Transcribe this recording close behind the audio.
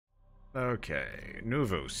Okay,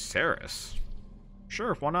 Nouveau Ceres.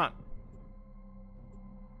 Sure, why not?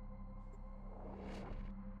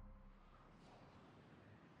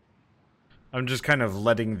 I'm just kind of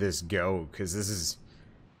letting this go, because this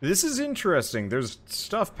is interesting. There's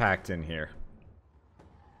stuff packed in here. I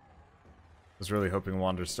was really hoping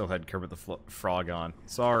Wander still had Kermit the Frog on.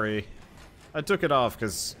 Sorry. I took it off,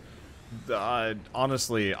 because,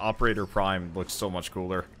 honestly, Operator Prime looks so much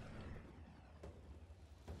cooler.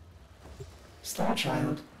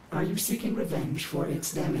 Starchild, are you seeking revenge for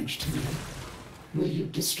its damage to me? Will you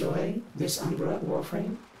destroy this Umbra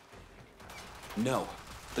Warframe? No.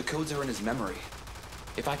 The codes are in his memory.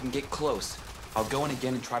 If I can get close, I'll go in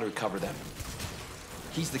again and try to recover them.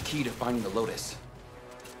 He's the key to finding the Lotus.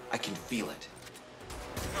 I can feel it.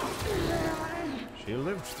 She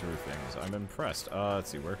lived through things. I'm impressed.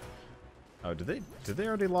 Let's see where. Oh, did they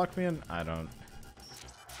already lock me in? I don't.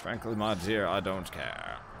 Frankly, my dear, I don't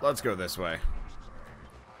care. Let's go this way.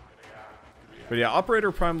 But yeah,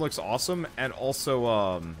 Operator Prime looks awesome, and also,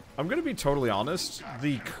 I'm gonna be totally honest,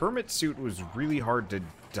 the Kermit suit was really hard to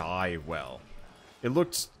dye well.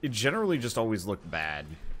 It generally just always looked bad.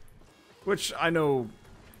 Which I know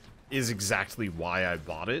is exactly why I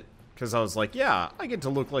bought it, because I was like, yeah, I get to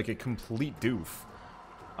look like a complete doof.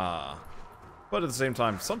 But at the same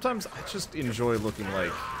time, sometimes I just enjoy looking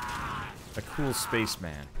like a cool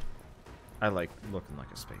spaceman. I like looking like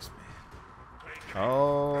a spaceman.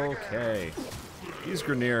 Okay. These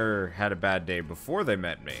Grineer had a bad day before they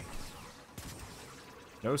met me.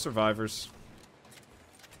 No survivors.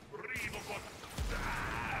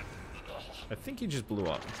 I think he just blew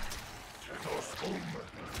up.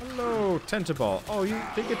 Hello, Tentable. Oh,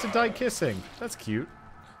 they get to die kissing. That's cute.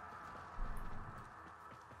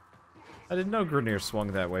 I didn't know Grineer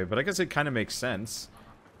swung that way, but I guess it kind of makes sense.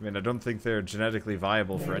 I mean, I don't think they're genetically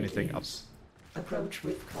viable for anything up. Approach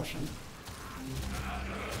with caution.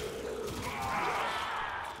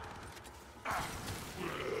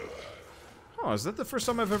 Oh, is that the first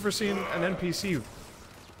time I've ever seen an NPC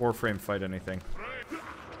Warframe fight anything?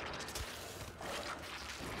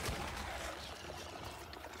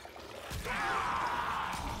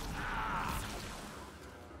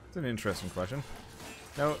 It's an interesting question.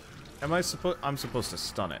 Now, I'm supposed to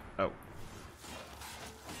stun it. Oh.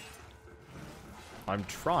 I'm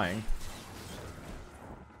trying.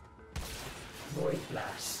 Void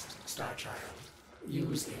Blast, Starchild.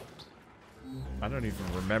 Use it. I don't even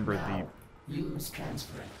remember Now, use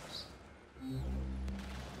transference.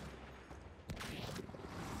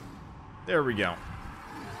 There we go.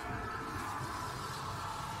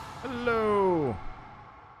 Hello.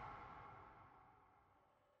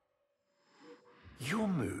 Your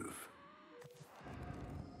move.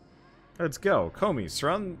 Let's go. Comey,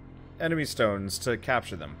 surround enemy stones to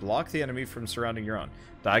capture them. Block the enemy from surrounding your own.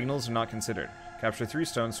 Diagonals are not considered. Capture 3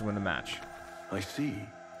 stones to win the match. I see.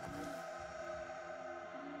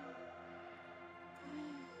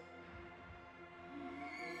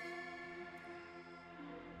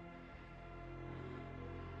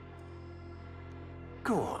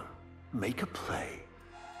 Go on, make a play.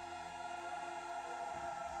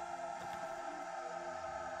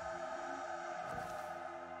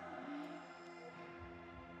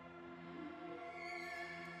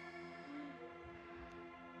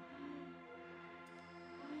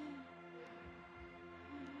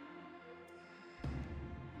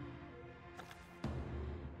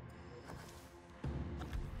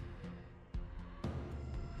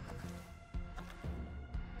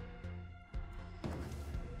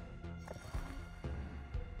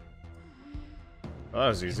 Oh, that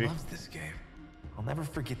was easy. He loves this game. I'll never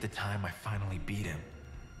forget the time I finally beat him.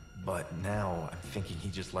 But now I'm thinking he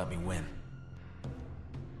just let me win.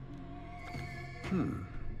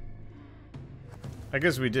 I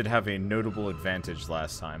guess we did have a notable advantage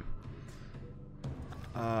last time.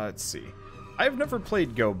 Let's see. I've never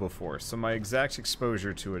played Go before, so my exact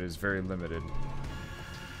exposure to it is very limited.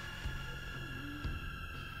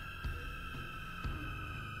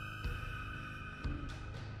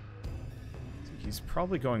 He's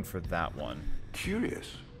probably going for that one.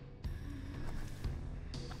 Curious.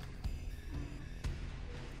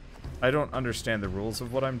 I don't understand the rules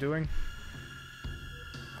of what I'm doing.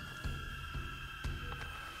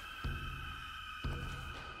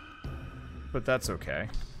 But that's okay.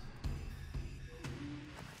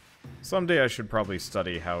 Someday I should probably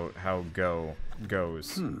study how Go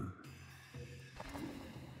goes.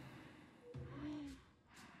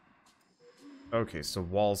 Okay, so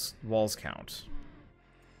walls count.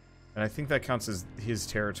 And I think that counts as his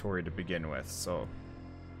territory to begin with, so...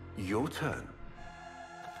 Your turn.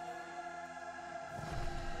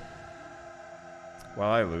 Well,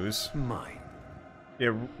 I lose. Mine.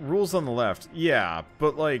 Yeah, rules on the left. Yeah,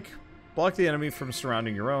 but like, block the enemy from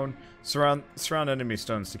surrounding your own. Surround enemy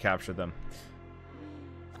stones to capture them.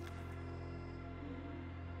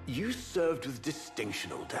 You served with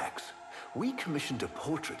distinction, old Dax. We commissioned a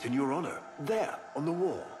portrait in your honor, there, on the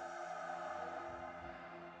wall.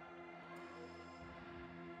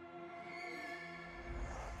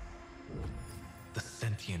 The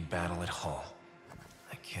sentient battle at Hull.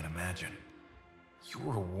 I can't imagine. You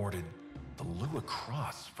were awarded the Lua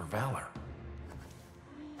Cross for valor.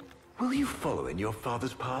 Will you follow in your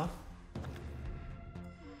father's path?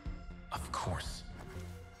 Of course.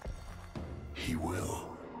 He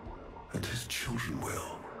will, and his children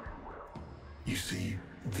will. You see,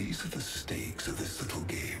 these are the stakes of this little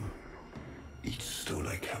game. Each stone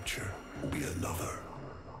I capture will be another,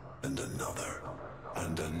 and another,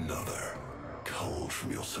 and another, culled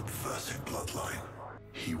from your subversive bloodline.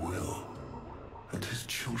 He will, and his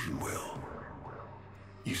children will.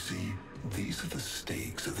 You see, these are the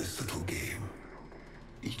stakes of this little game.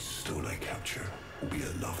 Each stone I capture will be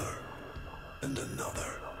another, and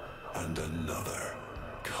another, and another,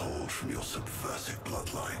 culled from your subversive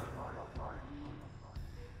bloodline.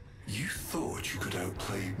 You thought you could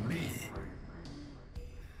outplay me?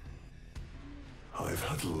 I've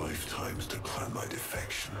had lifetimes to plan my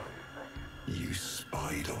defection. You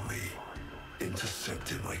spied on me,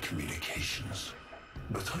 intercepted my communications.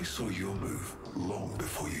 But I saw your move long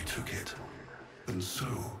before you took it. And so,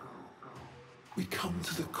 we come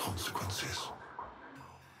to the consequences.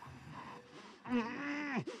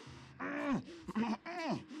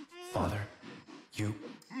 Father, you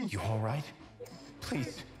all right?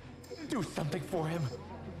 Please, do something for him.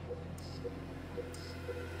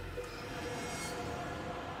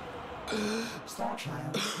 Star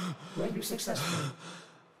Child, were you successful?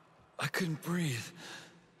 I couldn't breathe.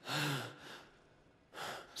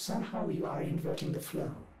 Somehow you are inverting the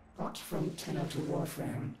flow. Not from Tenno to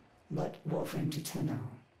Warframe, but Warframe to Tenno.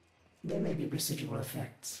 There may be residual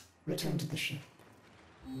effects. Return to the ship.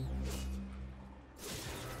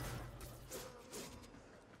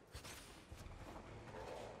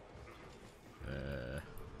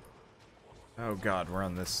 Oh god, we're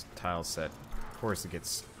on this tile set. Of course it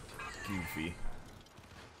gets goofy.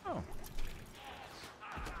 Oh.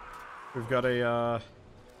 We've got a,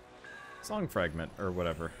 song fragment, or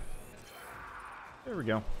whatever. There we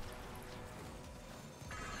go.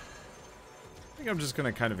 I think I'm just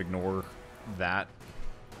gonna kind of ignore that.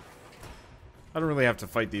 I don't really have to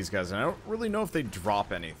fight these guys, and I don't really know if they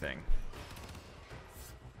drop anything.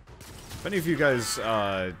 If any of you guys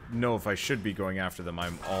know if I should be going after them,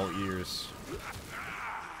 I'm all ears.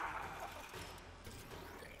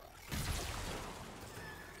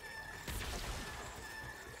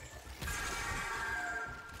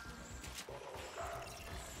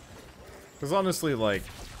 Because honestly, like,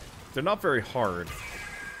 they're not very hard.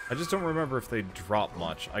 I just don't remember if they drop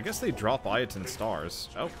much. I guess they drop Iaton stars.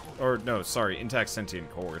 Oh, or no, sorry, intact sentient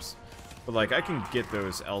cores. But like, I can get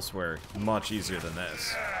those elsewhere much easier than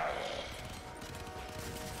this. I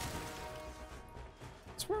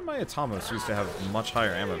swear my Atomos used to have much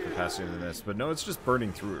higher ammo capacity than this, but no, it's just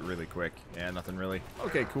burning through it really quick. Yeah, nothing really.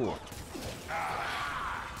 Okay, cool.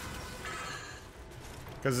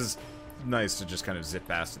 Because it's nice to just kind of zip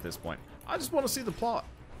past at this point. I just want to see the plot.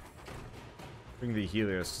 Bring the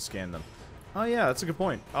Helios to scan them. Oh yeah, that's a good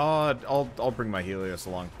point. I'll bring my Helios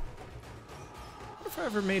along. What if I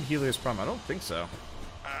ever made Helios Prime? I don't think so.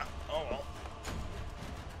 Oh well.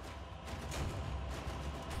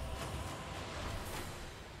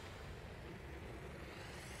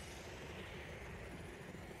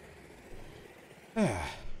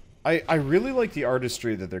 I really like the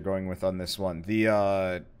artistry that they're going with on this one.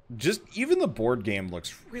 The just even the board game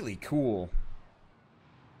looks really cool.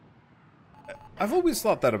 I've always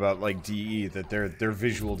thought that about like DE, that their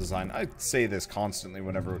visual design. I say this constantly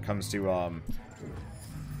whenever it comes to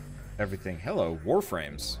everything. Hello,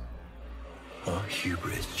 Warframes. Our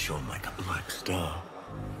hubris shone like a black star.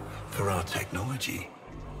 For our technology,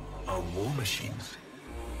 our war machines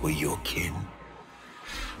were your kin.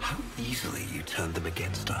 How easily you turned them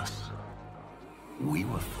against us. We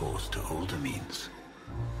were forced to older means.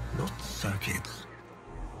 Not circuits,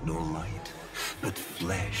 nor light, but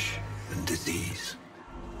flesh and disease.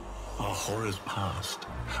 Our horrors passed.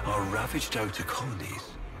 Our ravaged outer colonies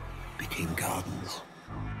became gardens.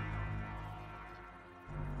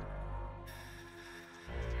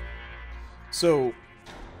 So,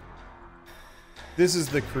 this is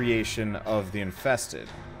the creation of the infested.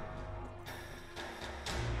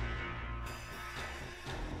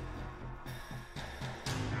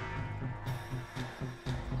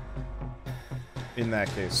 In in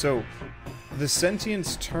that case. So, the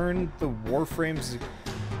sentients turned the Warframes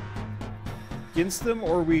against them,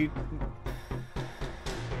 or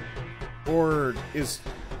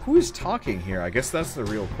who is talking here? I guess that's the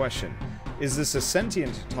real question. Is this a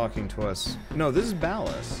sentient talking to us? No, this is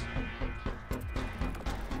Ballas.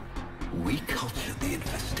 We cultured the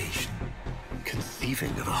infestation,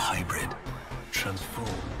 conceiving of a hybrid, transformed,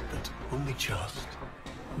 but only just.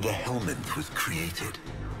 The Helminth was created,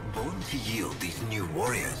 born to yield these new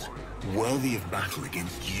warriors, worthy of battle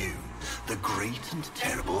against you, the great and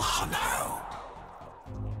terrible Hunhow.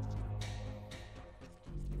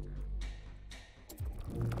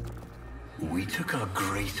 We took our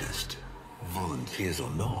greatest, volunteers or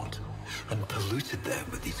not, and polluted them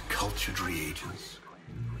with these cultured reagents.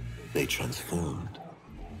 They transformed.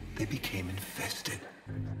 They became infested.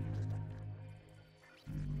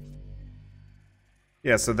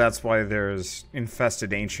 Yeah, so that's why there's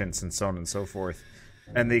infested ancients and so on and so forth.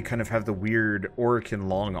 And they kind of have the weird Orican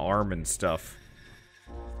long arm and stuff.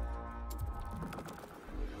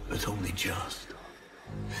 But only just.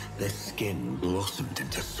 Their skin blossomed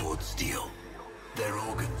into sword steel. Their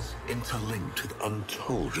organs interlinked with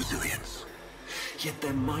untold resilience. Yet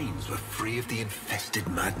their minds were free of the infested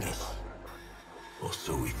madness. Or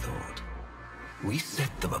so we thought. We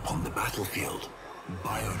set them upon the battlefield,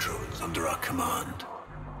 biodrones under our command.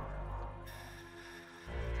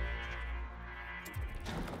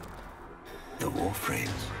 The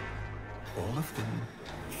Warframes, all of them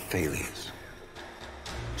failures.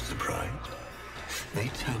 Surprised? They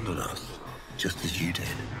turned on us, just as you did.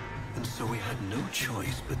 And so we had no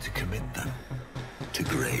choice but to commit them to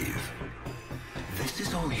grave. This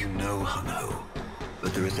is all you know, Hunho.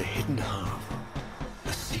 But there is a hidden half.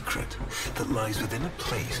 A secret that lies within a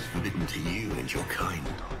place forbidden to you and your kind.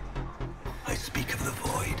 I speak of the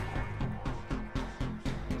Void.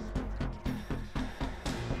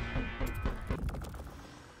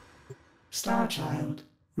 Starchild,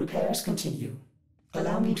 repairs continue.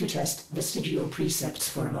 Allow me to test vestigial precepts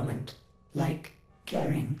for a moment, like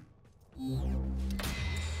caring.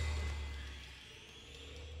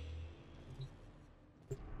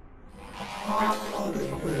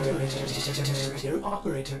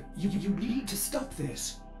 Operator, you need to stop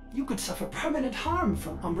this. You could suffer permanent harm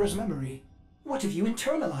from Umbra's memory. What if you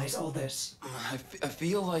internalize all this? I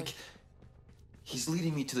feel like he's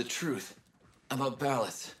leading me to the truth about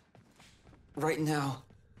Ballas. Right now,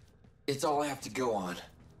 it's all I have to go on.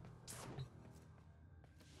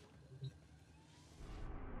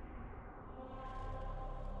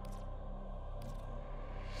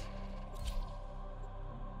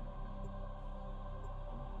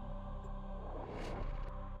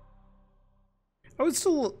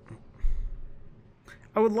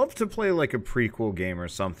 I would love to play like a prequel game or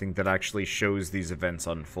something that actually shows these events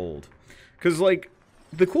unfold. Because, like,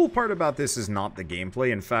 the cool part about this is not the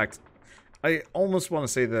gameplay. In fact, I almost want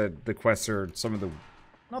to say that the quests are some of the...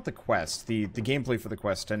 Not the quests. The gameplay for the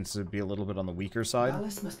quest tends to be a little bit on the weaker side.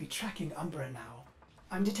 Ballas must be tracking Umbra now.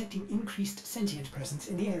 I'm detecting increased sentient presence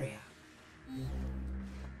in the area.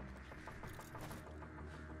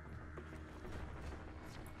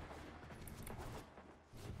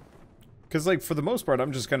 Because, like, for the most part,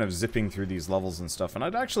 I'm just kind of zipping through these levels and stuff. And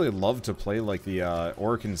I'd actually love to play, like, the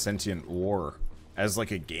Orican Sentient War as,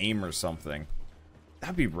 like, a game or something.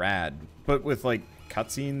 That'd be rad. But with, like,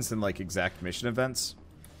 cutscenes and, like, exact mission events.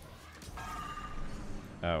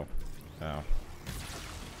 Oh. Oh.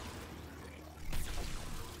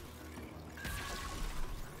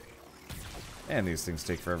 And these things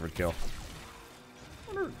take forever to kill.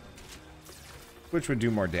 I wonder which would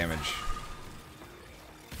do more damage.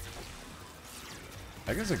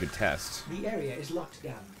 I guess I could test. The area is locked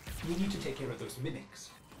down. We need to take care of those mimics.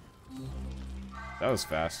 That was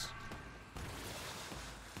fast.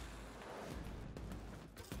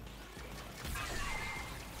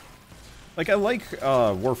 Like, I like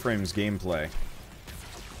Warframe's gameplay.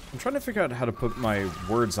 I'm trying to figure out how to put my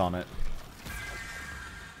words on it.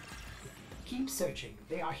 Keep searching.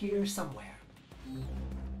 They are here somewhere.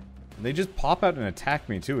 They just pop out and attack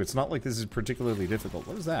me, too. It's not like this is particularly difficult.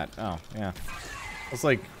 What is that? Oh, yeah. I was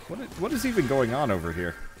like, what is even going on over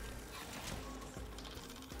here?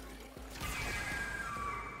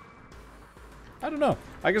 I don't know.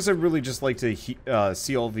 I guess I'd really just like to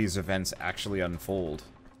see all these events actually unfold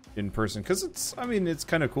in person. Because it's, I mean, it's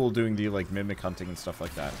kind of cool doing the, like, mimic hunting and stuff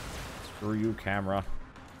like that. Screw you, camera.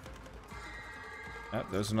 Oh,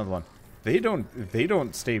 there's another one. They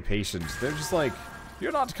don't stay patient. They're just like,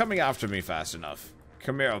 you're not coming after me fast enough.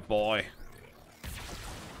 Come here, boy.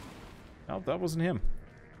 Oh, that wasn't him.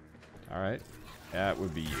 Alright. That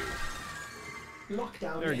would be you.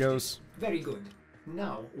 Lockdown. There he goes. Very good.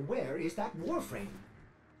 Now, where is that Warframe?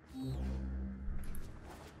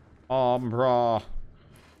 Bruh.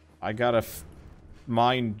 I gotta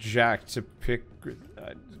mine Jack to pick...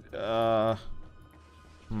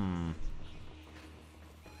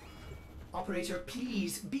 Operator,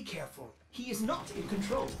 please be careful. He is not in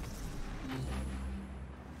control.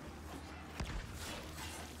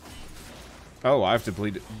 Oh, I have to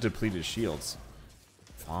deplete his shields.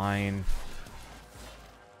 Fine.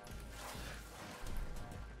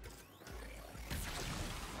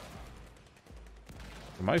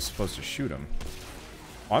 Am I supposed to shoot him?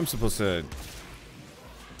 Oh, I'm supposed to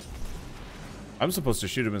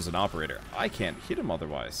shoot him as an operator. I can't hit him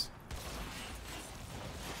otherwise.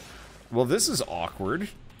 Well, this is awkward.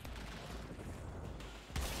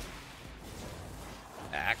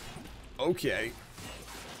 Okay.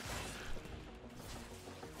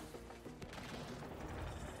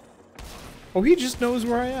 Oh, he just knows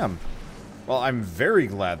where I am. Well, I'm very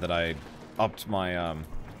glad that I upped my, I'm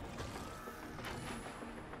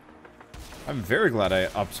very glad I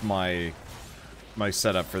upped my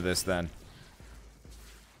setup for this then.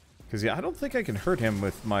 Because, yeah, I don't think I can hurt him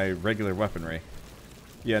with my regular weaponry.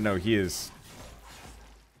 Yeah, no, he is...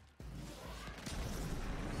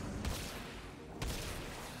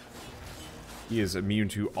 He is immune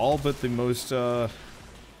to all but the most,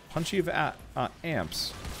 punchy of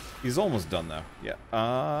amps. He's almost done, though.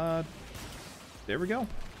 Yeah, there we go.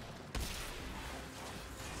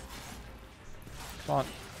 Come on.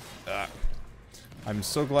 I'm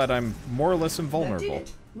so glad I'm more or less invulnerable.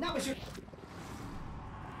 Now is your...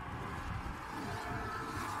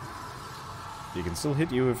 He can still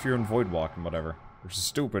hit you if you're in Void Walk and whatever, which is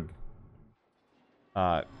stupid.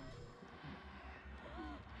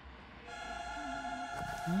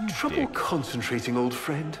 Trouble concentrating, old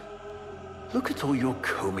friend? Look at all your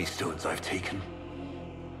Comey stones I've taken.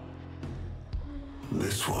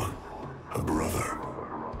 This one, a brother.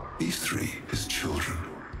 These three, his children.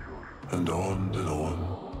 And on and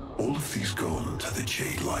on. All of these gone to the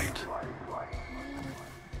Jade Light.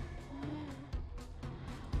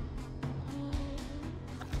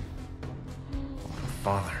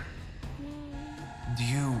 Father, do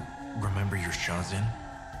you remember your Shazin?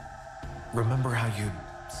 Remember how you'd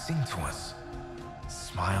sing to us?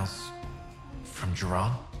 Smiles from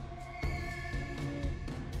Jiran?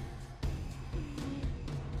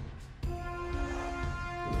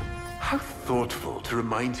 How thoughtful to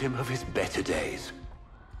remind him of his better days.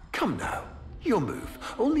 Come now, your move.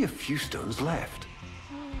 Only a few stones left.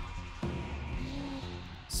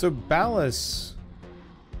 So Ballas,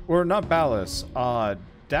 or not Ballas,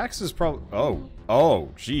 Dax is probably... Oh,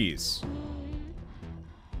 jeez.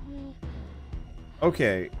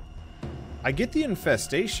 Okay. I get the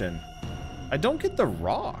infestation. I don't get the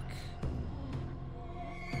rock.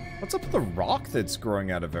 What's up with the rock that's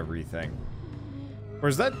growing out of everything? Or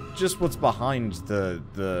is that just what's behind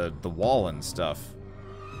the wall and stuff?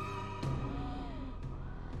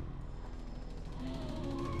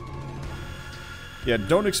 Yeah,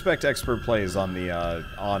 don't expect expert plays on the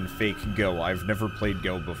on fake Go. I've never played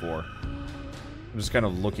Go before. I'm just kind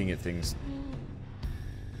of looking at things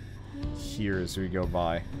here as we go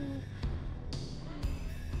by.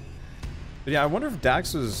 But yeah, I wonder if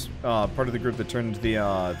Dax was part of the group that turned the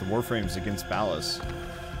Warframes against Ballas.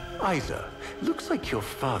 Isa, looks like your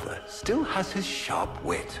father still has his sharp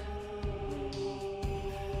wit.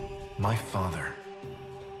 My father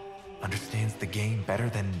understands the game better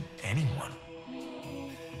than anyone.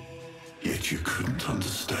 Yet you couldn't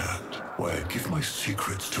understand why I'd give my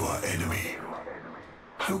secrets to our enemy.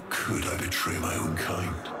 How could I betray my own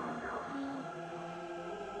kind?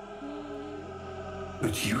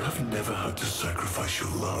 But you have never had to sacrifice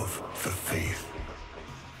your love for faith.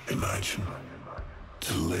 Imagine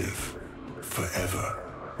to live forever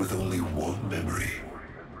with only one memory.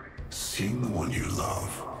 Seeing the one you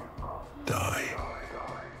love die.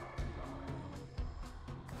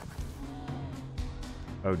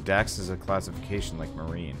 Oh, Dax is a classification like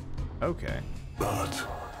Marine. Okay. But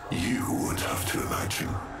you would have to imagine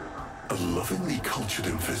a lovingly cultured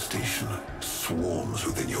infestation swarms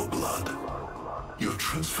within your blood. Your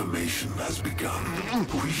transformation has begun,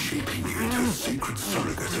 reshaping you into a sacred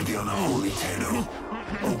surrogate of the unholy Tenno.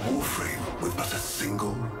 A Warframe with but a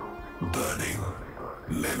single, burning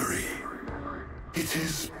memory. It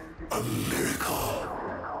is a miracle.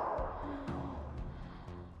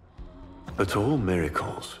 But all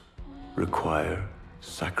miracles require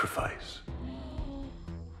sacrifice.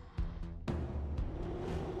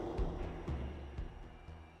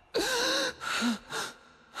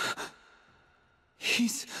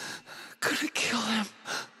 He's gonna kill him.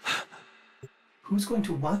 Who's going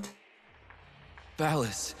to what?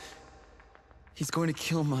 Ballas. He's going to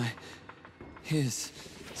kill his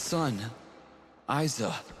son,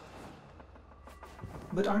 Isa.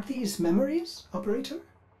 But aren't these memories, Operator?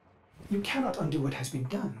 You cannot undo what has been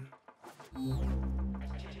done.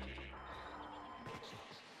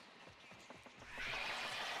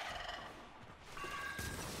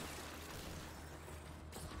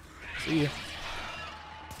 See ya.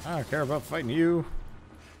 I don't care about fighting you.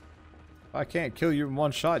 If I can't kill you in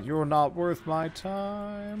one shot, you're not worth my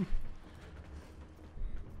time.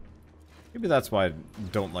 Maybe that's why I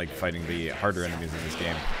don't like fighting the harder enemies in this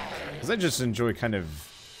game. Because I just enjoy kind of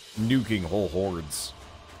nuking whole hordes.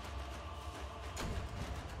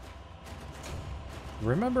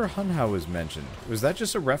 Remember Hunhao was mentioned. Was that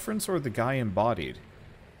just a reference or the guy embodied?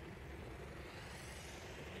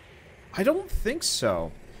 I don't think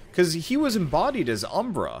so. Because he was embodied as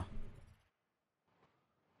Umbra.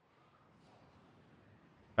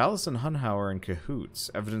 Ballas and Hunhao are in cahoots,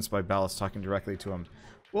 evidenced by Ballas talking directly to him.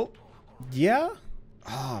 Well, yeah?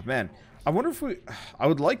 Oh, man. I wonder if I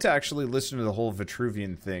would like to actually listen to the whole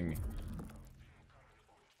Vitruvian thing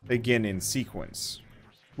again in sequence,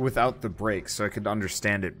 without the breaks, so I could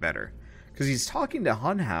understand it better. Because he's talking to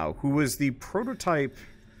Hunhao, who was the prototype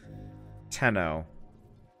Tenno,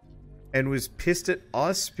 and was pissed at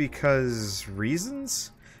us because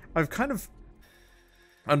reasons? I've kind of...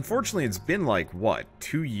 Unfortunately, it's been like, what,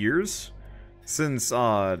 2 years? Since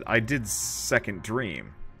I did Second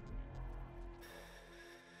Dream.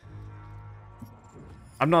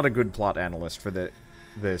 I'm not a good plot analyst for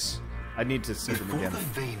this. I need to see them again. Before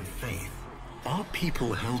the vain faith, our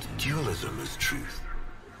people held dualism as truth.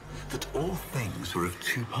 That all things were of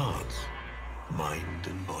two parts, mind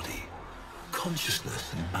and body,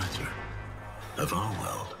 consciousness and matter, of our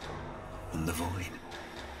world and the void.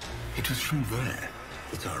 It was from there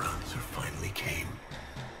that our answer finally came.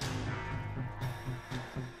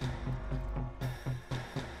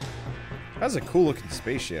 That's a cool looking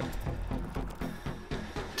spaceship.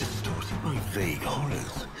 Distorted by vague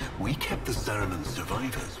horrors, we kept the Zariman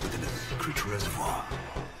survivors within a secret reservoir.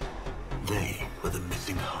 They were the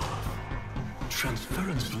missing half.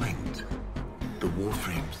 Transference linked. The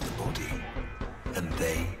Warframes the body, and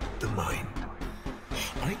they the mind.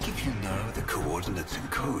 I give you now the coordinates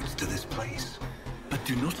and codes to this place. But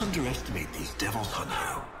do not underestimate these devils,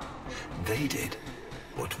 Hunhao. They did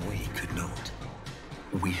what we could not.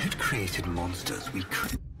 We had created monsters we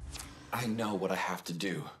could... I know what I have to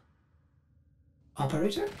do.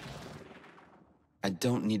 Operator? I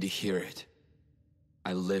don't need to hear it.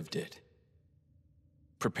 I lived it.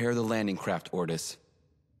 Prepare the landing craft, Ortis.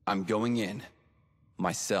 I'm going in.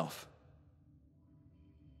 Myself.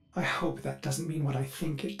 I hope that doesn't mean what I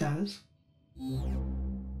think it does.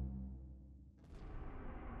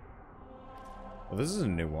 Well, this is a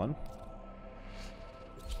new one.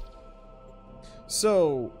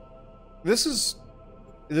 So, this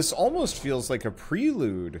almost feels like a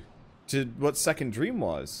prelude to what Second Dream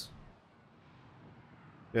was.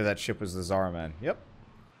 Yeah, that ship was the Zaraman. Yep.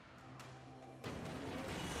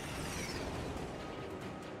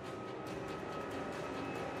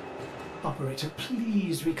 Operator,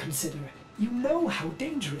 please reconsider. You know how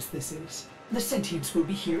dangerous this is. The sentients will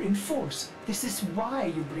be here in force. This is why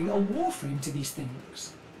you bring a Warframe to these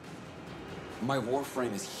things. My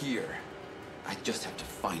Warframe is here. I just have to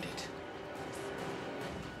find it.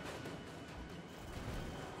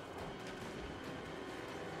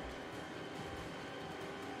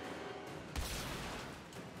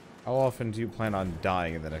 How often do you plan on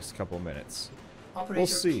dying in the next couple of minutes? Operator, We'll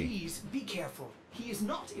see. please be careful. He is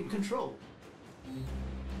not in control.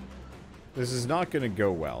 This is not going to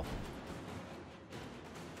go well.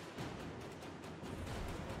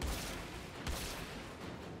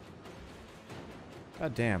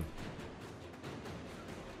 God damn.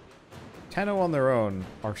 Tenno on their own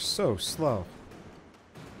are so slow.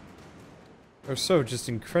 They're so just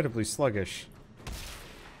incredibly sluggish.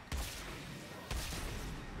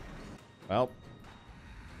 Well.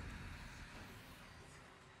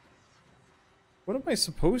 What am I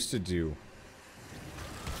supposed to do?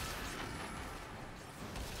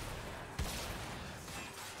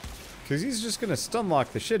 Because he's just going to stun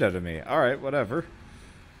lock the shit out of me. Alright, whatever.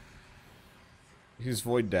 Use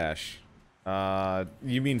Void Dash.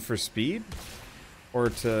 You mean for speed? Or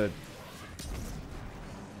to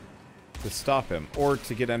stop him? Or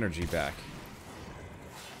to get energy back?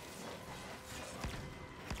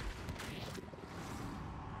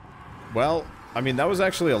 Well, I mean, that was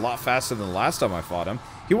actually a lot faster than the last time I fought him.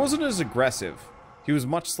 He wasn't as aggressive. He was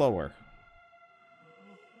much slower.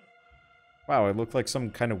 Wow, I look like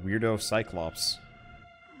some kind of weirdo Cyclops.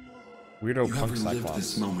 Weirdo punk Cyclops. You have relived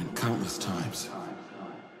this moment countless times.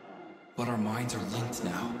 But our minds are linked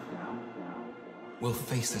now. We'll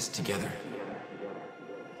face this together.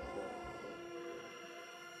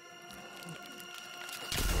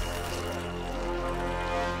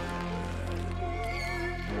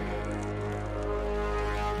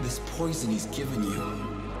 This poison he's given you,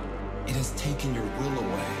 it has taken your will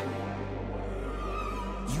away.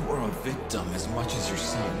 You are a victim as much as your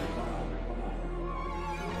son.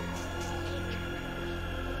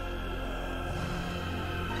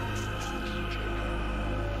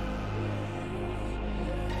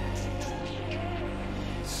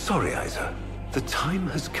 Sorry, Isa. The time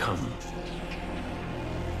has come.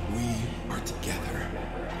 We are together.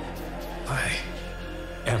 I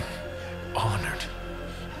am honored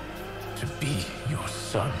to be your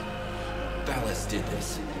son. Valis did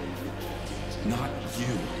this. Not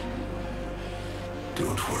you.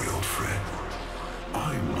 Don't worry, old friend.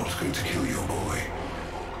 I'm not going to kill your boy.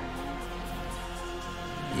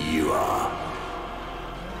 You are.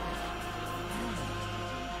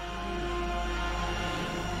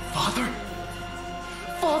 Father?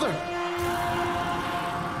 Father!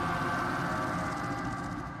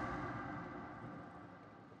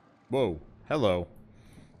 Whoa. Hello.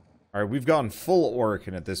 Alright, we've gone full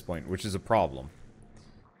Orokin at this point, which is a problem.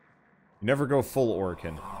 You never go full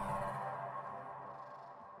Orokin.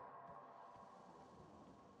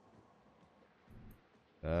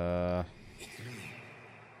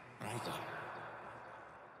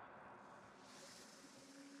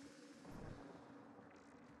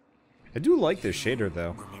 I do like this shader,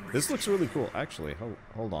 though. This looks really cool. Actually,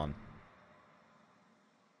 hold on.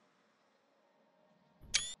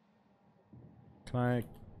 Can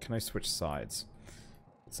I switch sides?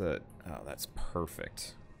 Oh, that's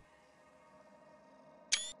perfect.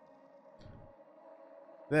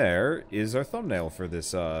 There is our thumbnail for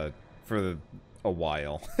this, for a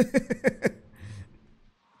while.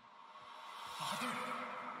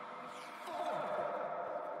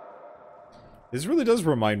 This really does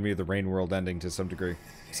remind me of the Rain World ending to some degree.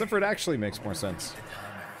 Except for it actually makes more sense.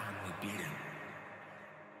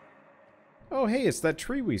 Oh, hey, it's that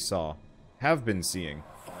tree we saw. Have been seeing.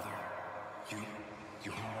 Father,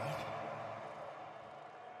 you alright?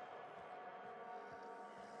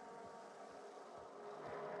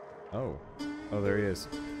 Oh. Oh, there he is.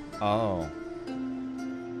 Oh.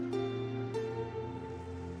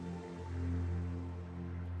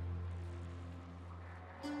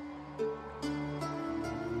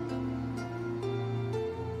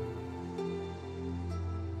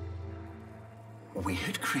 We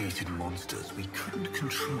had created monsters we couldn't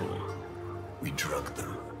control. We drugged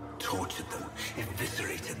them, tortured them,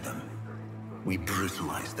 eviscerated them. We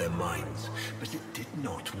brutalized their minds, but it did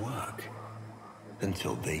not work.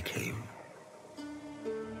 Until they came.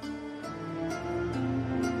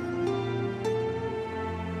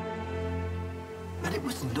 And it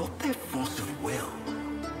was not their force of will,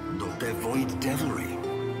 not their void devilry,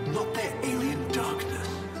 not their alien darkness.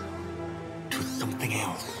 It was something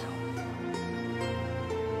else.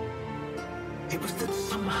 It was that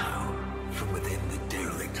somehow, from within the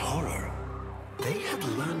derelict horror, they had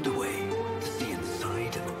learned a way to see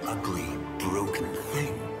inside an ugly, broken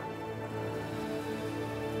thing.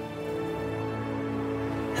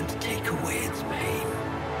 And to take away its pain.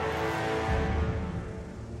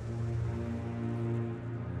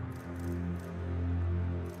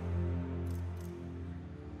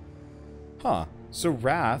 Huh. So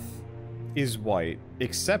wrath is white,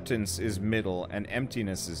 acceptance is middle, and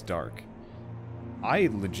emptiness is dark. I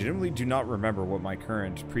legitimately do not remember what my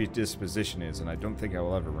current predisposition is, and I don't think I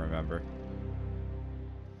will ever remember.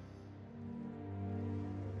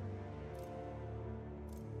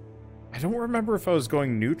 I don't remember if I was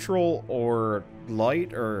going neutral or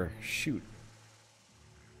light or... shoot.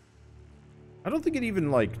 I don't think it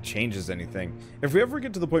even, like, changes anything. If we ever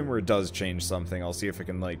get to the point where it does change something, I'll see if I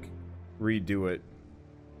can, like, redo it.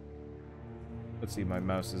 Let's see, my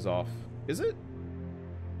mouse is off. Is it?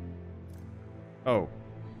 Oh.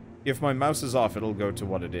 If my mouse is off, it'll go to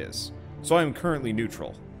what it is. So I am currently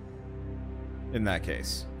neutral. In that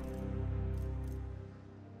case.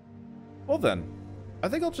 Well then. I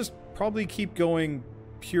think I'll just probably keep going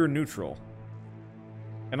pure neutral.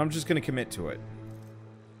 And I'm just gonna commit to it.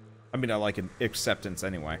 I mean, I like an acceptance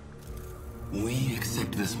anyway. We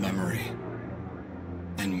accept this memory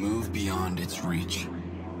and move beyond its reach.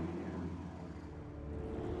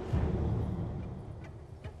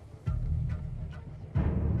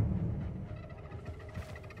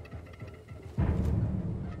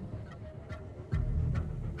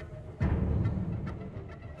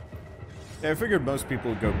 Yeah, I figured most people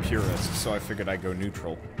would go purist, so I figured I'd go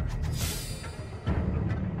neutral.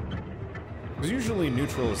 Because usually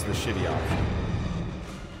neutral is the shitty option.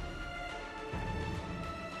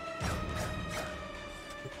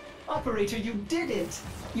 Operator, you did it!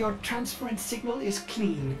 Your transference signal is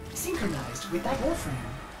clean, synchronized with that Warframe.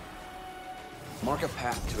 Mark a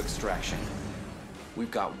path to extraction.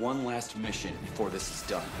 We've got one last mission before this is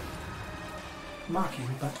done. Marking,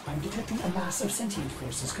 but I'm detecting a mass of sentient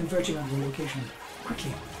forces converging on your location.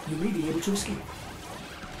 Quickly, you may be able to escape.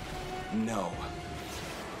 No.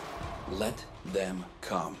 Let them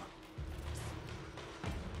come.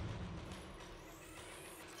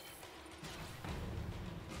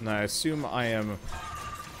 And I assume I am...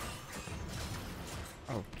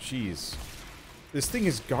 Oh, jeez. This thing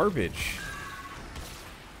is garbage.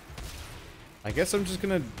 I guess I'm just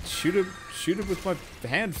gonna shoot it with my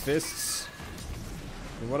hand fists.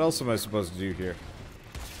 And what else am I supposed to do here?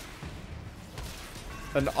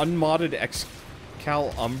 An unmodded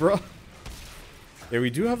Excal Umbra? Yeah, we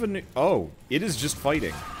do have a new... Oh, it is just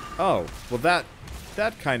fighting. Oh, well that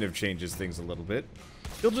kind of changes things a little bit.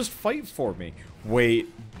 He'll just fight for me. Wait.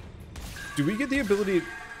 Do we get the ability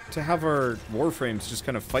to have our Warframes just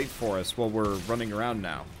kind of fight for us while we're running around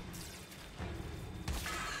now?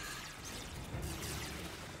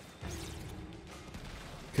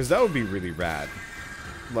 Because that would be really rad.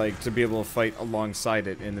 Like, to be able to fight alongside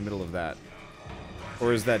it in the middle of that.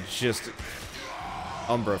 Or is that just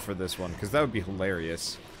Umbra for this one? Because that would be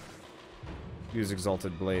hilarious. Use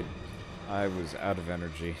Exalted Blade. I was out of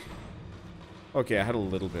energy. Okay, I had a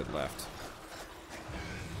little bit left.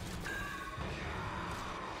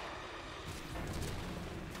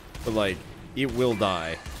 But, like, it will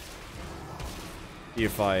die.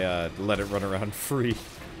 If I, let it run around free.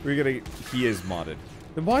 He is modded.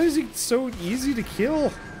 Then why is he so easy to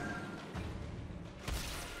kill?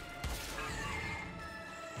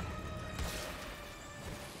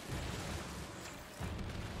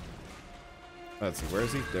 Let's see, where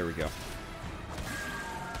is he? There we go.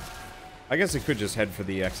 I guess I could just head for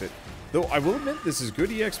the exit. Though, I will admit, this is good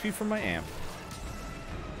EXP for my amp.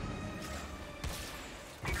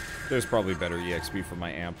 There's probably better EXP for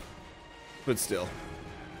my amp. But still.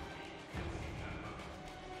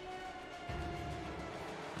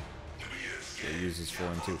 Yeah, it uses 4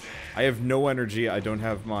 and 2. I have no energy. I don't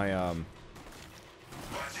have my,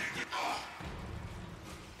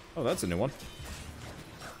 Oh, that's a new one.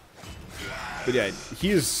 But yeah,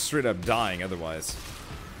 he is straight up dying otherwise.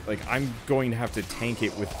 Like, I'm going to have to tank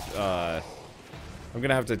it with, I'm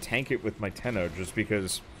gonna have to tank it with my Tenno just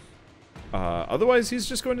because, otherwise he's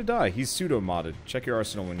just going to die. He's pseudo-modded. Check your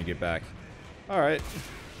arsenal when you get back. Alright.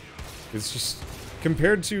 It's just,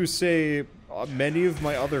 compared to, say, many of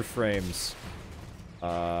my other frames,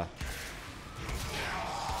 I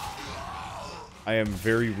am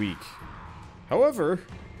very weak. However,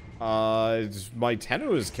 my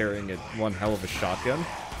Tenno is carrying one hell of a shotgun.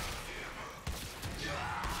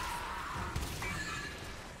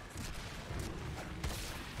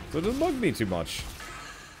 So it doesn't bug me too much.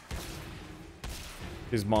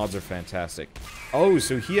 His mods are fantastic. Oh,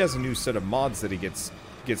 so he has a new set of mods that he gets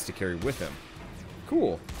to carry with him.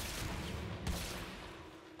 Cool.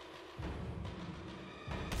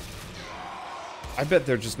 I bet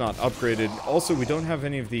they're just not upgraded. Also, we don't have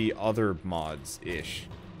any of the other mods-ish.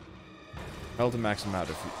 Hell to max them out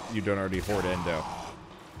if you don't already hoard Endo.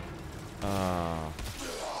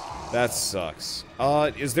 That sucks.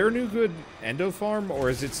 Is there a new good Endo farm, or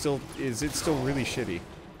is it still really shitty?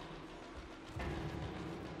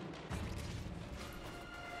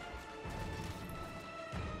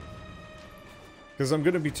 Because I'm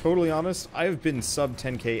gonna be totally honest, I have been sub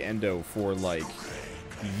 10k Endo for like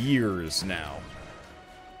years now.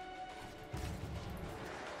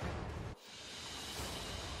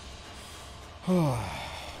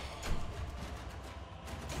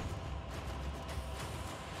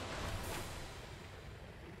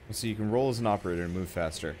 So you can roll as an operator and move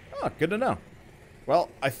faster. Oh, good to know. Well,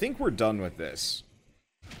 I think we're done with this.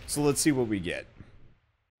 So let's see what we get.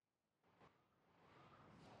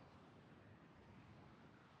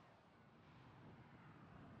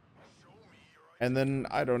 And then,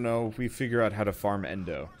 I don't know, we figure out how to farm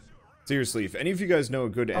Endo. Seriously, if any of you guys know a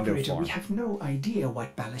good Endo Operator, farm... we have no idea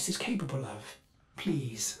what Ballas is capable of.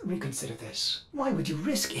 Please, reconsider this. Why would you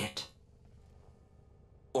risk it?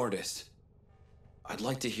 Ordis. I'd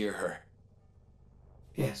like to hear her.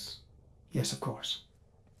 Yes. Yes, of course.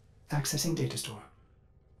 Accessing data store.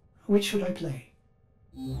 Which should I play?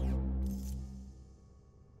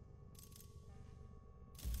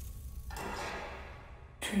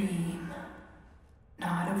 Dream.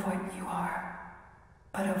 Not of what you are,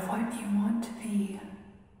 but of what you want to be.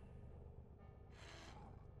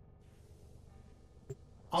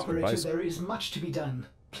 Operator, there is much to be done.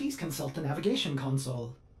 Please consult the navigation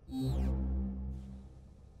console.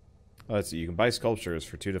 Let's see, you can buy sculptures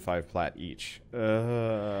for 2 to 5 plat each.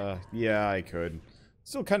 Yeah, I could.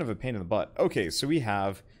 Still kind of a pain in the butt. Okay, so we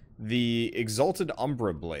have the Exalted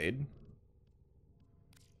Umbra Blade.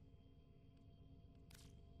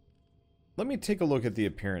 Let me take a look at the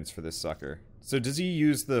appearance for this sucker. So does he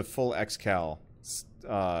use the full Excal?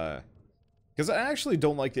 Because I actually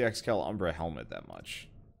don't like the Excal Umbra helmet that much.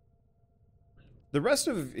 The rest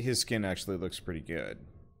of his skin actually looks pretty good.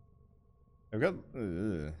 I've got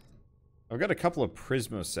a couple of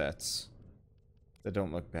Prismo sets that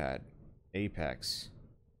don't look bad. Apex.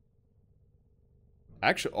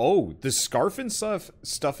 Actually, oh, the scarf and stuff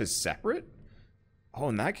is separate? Oh,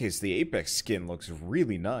 in that case, the Apex skin looks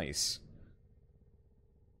really nice.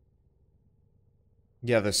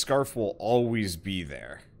 Yeah, the scarf will always be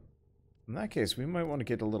there. In that case, we might want to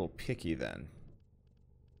get a little picky then.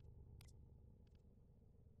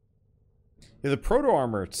 Yeah, the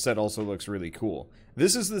proto-armor set also looks really cool.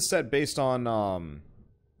 This is the set based on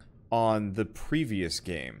the previous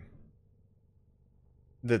game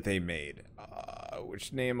that they made.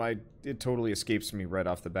 Which name it totally escapes me right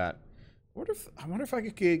off the bat. I wonder if I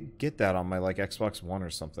could get that on my like Xbox One or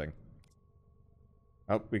something.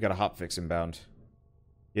 Oh, we got a hotfix inbound.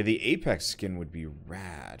 Yeah, the Apex skin would be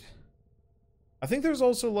rad. I think there's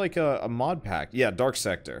also like a mod pack. Yeah, Dark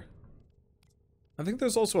Sector. I think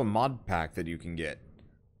there's also a mod pack that you can get.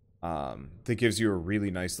 That gives you a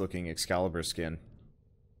really nice looking Excalibur skin.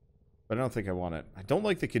 But I don't think I want it. I don't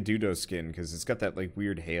like the Kadudo skin because it's got that like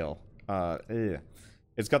weird hail.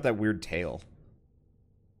 It's got that weird tail.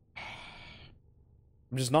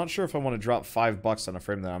 I'm just not sure if I want to drop $5 on a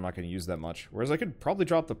frame that I'm not going to use that much. Whereas I could probably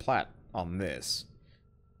drop the plat on this.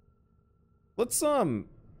 Let's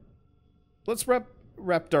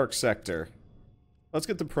rep Dark Sector. Let's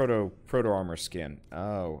get the proto armor skin.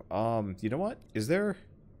 Oh, you know what? Is there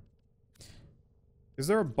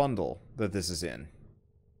a bundle that this is in?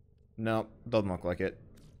 No, doesn't look like it.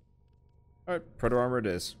 Alright, proto armor it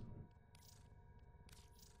is.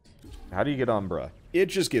 How do you get Umbra? It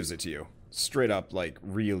just gives it to you. Straight up, like,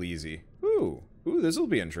 real easy. Ooh, this'll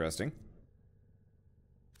be interesting.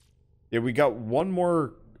 Yeah, we got one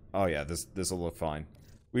more. Oh yeah, this'll look fine.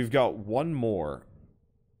 We've got one more.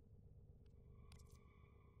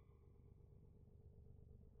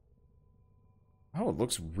 Oh, it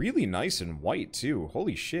looks really nice and white too.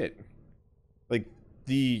 Holy shit. Like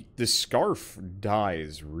the scarf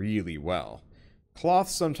dyes really well. Cloth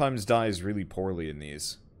sometimes dyes really poorly in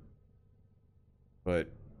these. But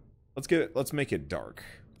let's make it dark.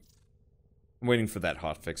 I'm waiting for that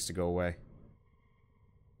hotfix to go away.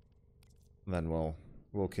 And then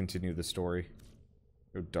we'll continue the story.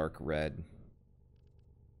 Go dark red.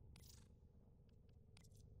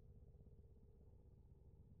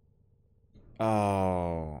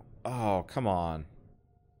 Oh, come on.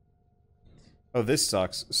 Oh, this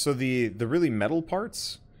sucks. So the really metal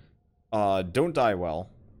parts don't dye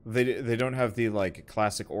well. They don't have the like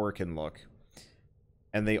classic Orican look.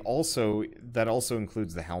 And that also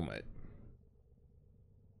includes the helmet.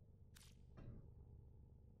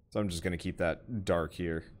 So I'm just going to keep that dark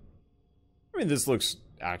here. I mean, this looks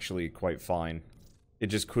actually quite fine. It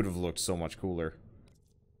just could have looked so much cooler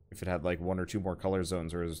if it had like 1 or 2 more color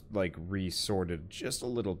zones, or is like resorted just a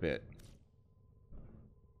little bit.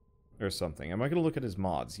 Or something. Am I going to look at his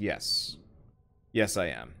mods? Yes. Yes, I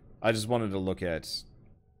am. I just wanted to look at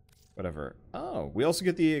whatever. Oh, we also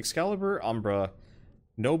get the Excalibur, Umbra,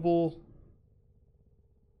 Noble,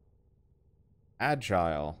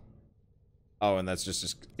 Agile. Oh, and that's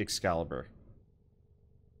just Excalibur.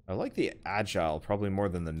 I like the Agile probably more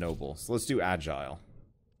than the Noble, so let's do Agile.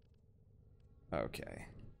 Okay.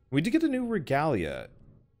 We did get a new Regalia.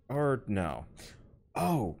 Or, no.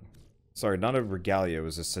 Oh! Sorry, not a Regalia, it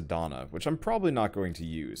was a Sedana, which I'm probably not going to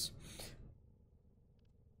use.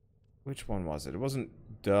 Which one was it? It wasn't...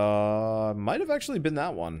 might have actually been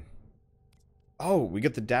that one. Oh, we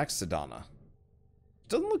get the Dax Sedana.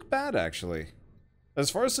 Doesn't look bad, actually. As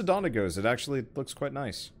far as Sedana goes, it actually looks quite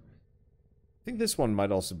nice. I think this one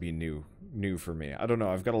might also be new for me. I don't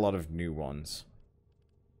know, I've got a lot of new ones.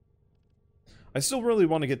 I still really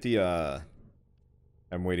want to get the,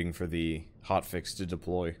 I'm waiting for the hotfix to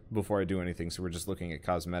deploy before I do anything, so we're just looking at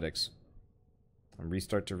cosmetics. And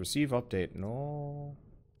restart to receive update. No.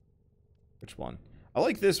 Which one? I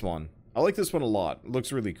like this one. I like this one a lot. It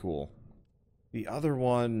looks really cool. The other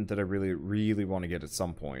one that I really, really want to get at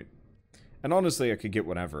some point. And honestly, I could get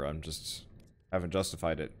whenever. I'm just haven't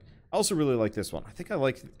justified it. I also really like this one. I think I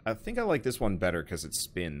like this one better because it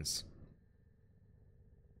spins.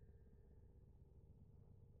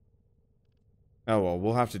 Oh, well,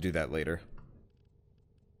 we'll have to do that later.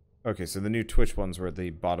 Okay, so the new Twitch ones were at the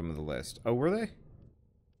bottom of the list. Oh, were they?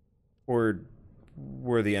 Or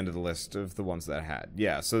were the end of the list of the ones that I had?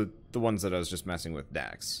 Yeah, so the ones that I was just messing with,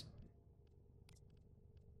 Dax.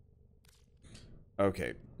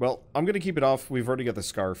 Okay, well, I'm gonna keep it off. We've already got the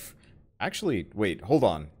scarf. Actually, wait, hold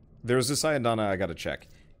on. There's a Syandana I gotta check.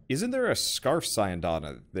 Isn't there a scarf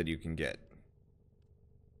Syandana that you can get?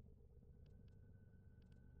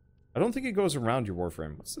 I don't think it goes around your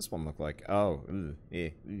Warframe. What's this one look like? Oh, yeah,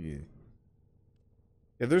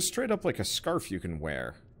 there's straight up like a scarf you can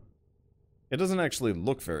wear. It doesn't actually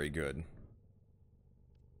look very good.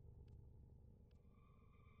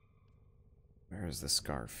 Where is the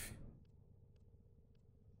scarf?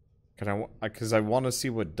 Because I want to see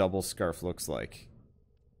what double scarf looks like.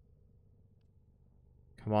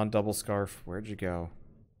 Come on, double scarf. Where'd you go?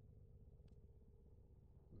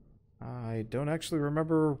 I don't actually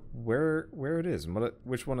remember where it is and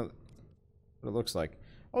which one what it looks like.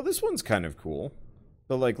 Oh, this one's kind of cool.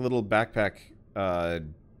 The like little backpack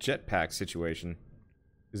jetpack situation.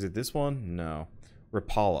 Is it this one? No.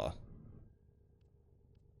 Rapala.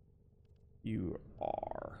 You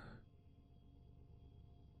are.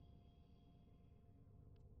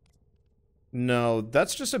 No,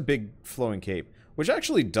 that's just a big flowing cape, which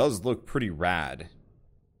actually does look pretty rad.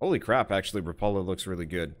 Holy crap, actually Rapala looks really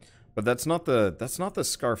good. But that's not the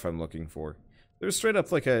scarf I'm looking for. There's straight up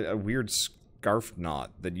like a weird scarf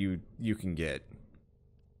knot that you can get.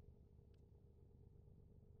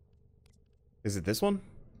 Is it this one?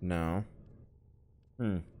 No.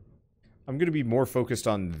 I'm gonna be more focused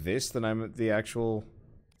on this than I'm at the actual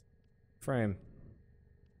frame.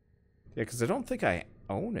 Yeah, because I don't think I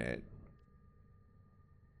own it.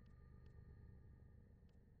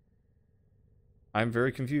 I'm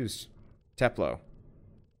very confused. Teplo.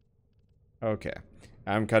 Okay.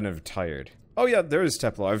 I'm kind of tired. Oh yeah, there is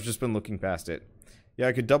Teplo. I've just been looking past it. Yeah,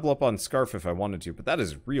 I could double up on Scarf if I wanted to, but that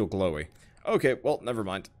is real glowy. Okay, well, never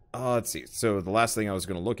mind. Let's see. So the last thing I was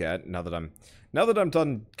going to look at, now that I'm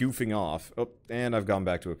done goofing off, oh, and I've gone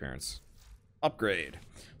back to appearance. Upgrade.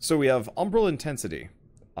 So we have Umbral Intensity.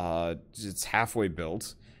 It's halfway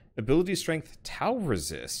built. Ability Strength, Tau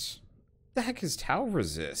Resist. What the heck is Tau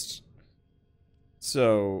Resist?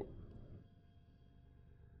 So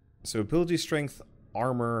ability strength,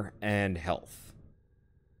 armor, and health.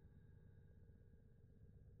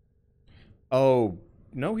 Oh,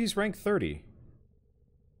 no, he's rank 30.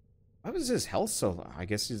 Why was his health so low? I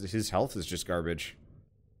guess his health is just garbage.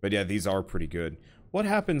 But yeah, these are pretty good. What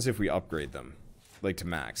happens if we upgrade them? Like to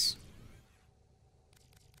max?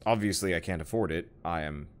 Obviously, I can't afford it. I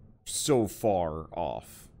am so far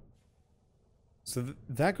off. So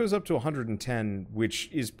that goes up to 110, which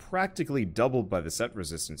is practically doubled by the set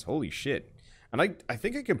resistance. Holy shit. And I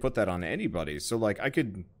think I can put that on anybody. So, like, I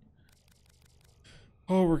could...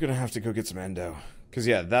 Oh, we're gonna have to go get some endo. Because,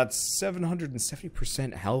 yeah, that's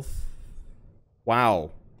 770% health.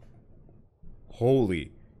 Wow.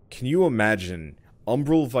 Holy. Can you imagine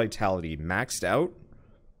Umbral Vitality maxed out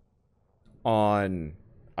on,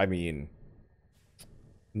 I mean,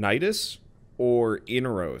 Nidus or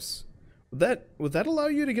Inaros? Would that allow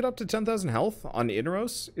you to get up to 10,000 health on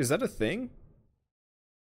Inaros? Is that a thing?